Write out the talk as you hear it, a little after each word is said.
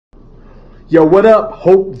Yo, what up?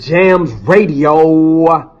 HopeJamz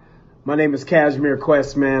Radio. My name is Kajmir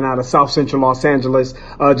Kwest, man, out of South Central Los Angeles.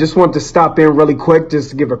 Just wanted to stop in really quick, just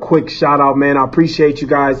to give a quick shout out, man. I appreciate you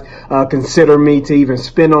guys consider me to even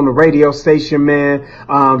spin on the radio station, man.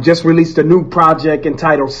 Just released a new project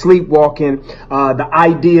entitled Sleepwalking. The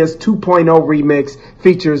Ideas 2.0 remix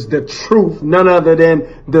features The Truth, none other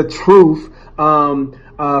than The Truth.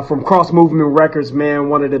 From Cross Movement Records, man,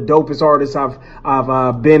 one of the dopest artists I've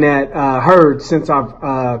heard since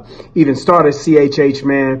I've even started CHH,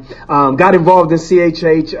 man. Got involved in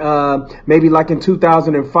CHH maybe like in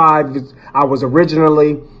 2005. I was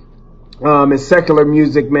originally in secular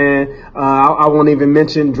music, man. I won't even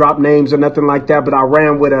mention drop names or nothing like that, but I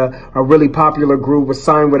ran with a really popular group, was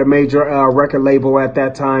signed with a major record label at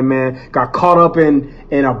that time, man. Got caught up in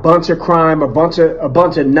a bunch of crime, a bunch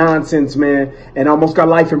of nonsense, man, and almost got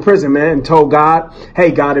life in prison, man, and told God,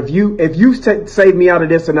 hey God, if you save me out of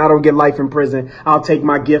this and I don't get life in prison, I'll take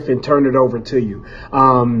my gift and turn it over to you.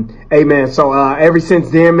 Amen. So ever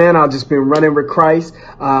since then, man, I've just been running with Christ.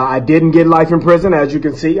 I didn't get life in prison, as you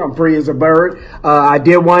can see. I'm free as a bird. I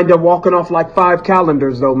did wind up walking off like 5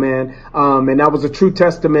 calendars though, man. And that was a true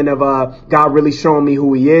testament of God really showing me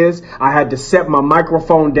who he is. I had to set my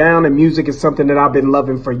microphone down, and music is something that I've been loving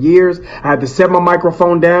for years. I had to set my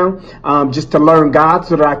microphone down just to learn God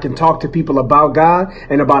so that I can talk to people about God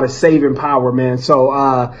and about his saving power, man. So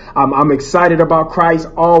I'm excited about Christ,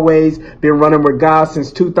 always been running with God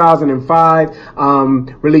since 2005.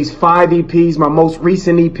 Released 5 EPs. My most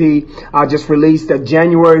recent EP I just released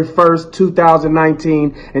January 1st,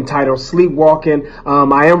 2019, entitled Sleepwalking.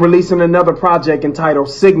 I am releasing another project entitled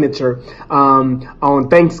Signature on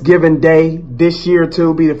Thanksgiving Day this year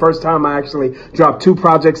too. Be the first time I actually dropped 2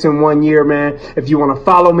 projects in 1 year, man. If you want to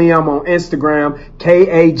follow me, I'm on Instagram,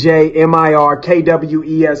 KajmirKwest,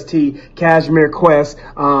 Kajmir Kwest,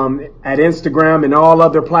 at Instagram and all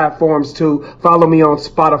other platforms too. Follow me on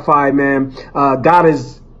Spotify, man. God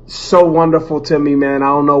is so wonderful to me, man. I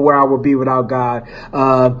don't know where I would be without God.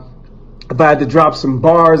 If I had to drop some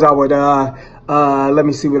bars, I would, let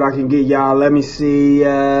me see what I can get, y'all. Let me see,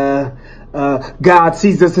 God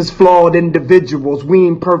sees us as flawed individuals. We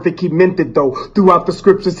ain't perfect, he meant it though. Throughout the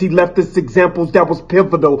scriptures, he left us examples that was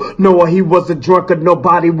pivotal. Noah, he was a drunkard,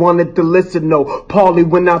 nobody wanted to listen, no. Paul, he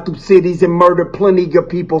went out through cities and murdered plenty of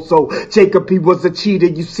people. So Jacob, he was a cheater,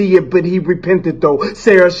 you see it, but he repented though.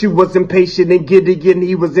 Sarah, she was impatient, and Gideon,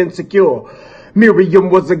 he was insecure. Miriam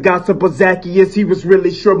was a gossiper. Zacchaeus, he was really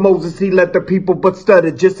sure. Moses, he let the people but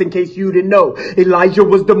stuttered, just in case you didn't know. Elijah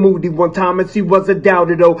was the moody one. Thomas, he was a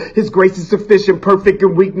doubter though. His grace is sufficient, perfect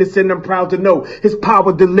in weakness, and I'm proud to know his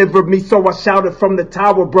power delivered me, so I shouted from the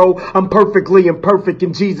tower, bro. I'm perfectly imperfect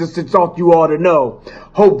in Jesus, it's all you ought to know.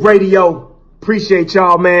 Hope Radio, appreciate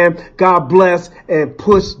y'all, man. God bless and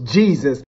push Jesus.